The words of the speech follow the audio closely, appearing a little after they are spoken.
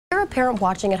parent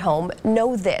watching at home,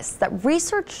 know this, that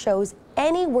research shows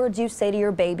any words you say to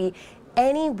your baby,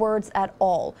 any words at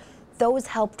all, those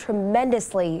help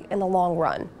tremendously in the long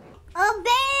run. A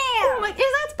bear! Is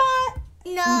that Spot?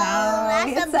 No,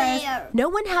 that's a bear. No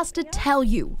one has to tell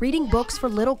you reading books for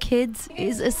little kids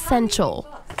is essential.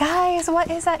 Guys, what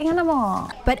is that animal?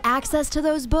 But access to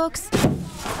those books,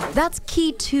 that's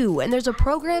key too, and there's a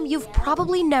program you've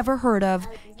probably never heard of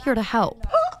here to help.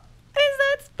 Is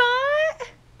that Spot?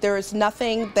 There is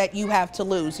nothing that you have to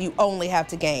lose. You only have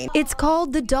to gain. It's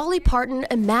called the Dolly Parton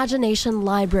Imagination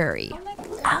Library.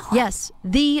 Yes,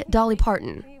 the Dolly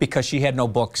Parton. Because she had no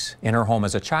books in her home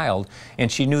as a child,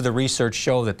 and she knew the research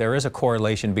showed that there is a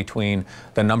correlation between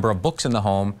the number of books in the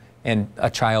home and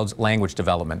a child's language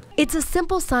development. It's a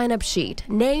simple sign-up sheet,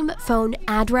 name, phone,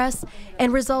 address,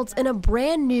 and results in a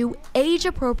brand new,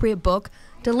 age-appropriate book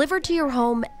delivered to your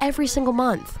home every single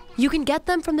month. You can get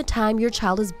them from the time your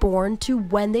child is born to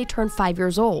when they turn 5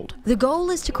 years old. The goal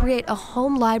is to create a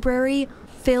home library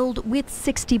filled with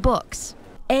 60 books.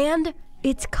 And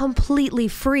it's completely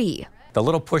free. The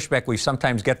little pushback we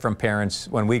sometimes get from parents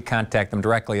when we contact them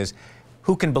directly is,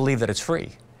 who can believe that it's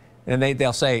free? And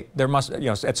they'll say, there must,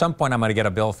 at some point I'm going to get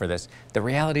a bill for this. The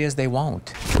reality is they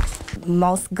won't.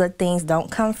 Most good things don't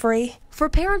come free. For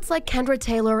parents like Kendra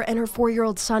Taylor and her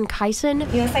 4-year-old son Kyson, You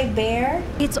want to say bear?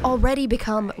 it's already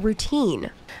become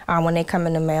routine. When they come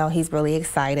in the mail, he's really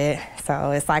excited.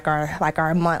 So it's like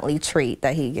our monthly treat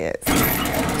that he gets.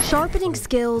 Sharpening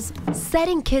skills,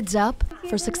 setting kids up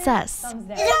for success.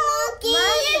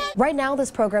 Right now,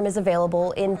 this program is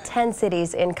available in 10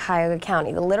 cities in Cuyahoga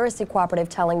County. The Literacy Cooperative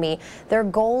telling me their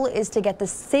goal is to get the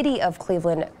city of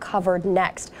Cleveland covered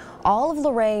next. All of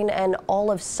Lorain and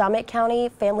all of Summit County,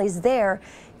 families there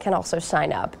can also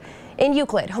sign up. In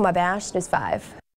Euclid, Homa Bash, News 5.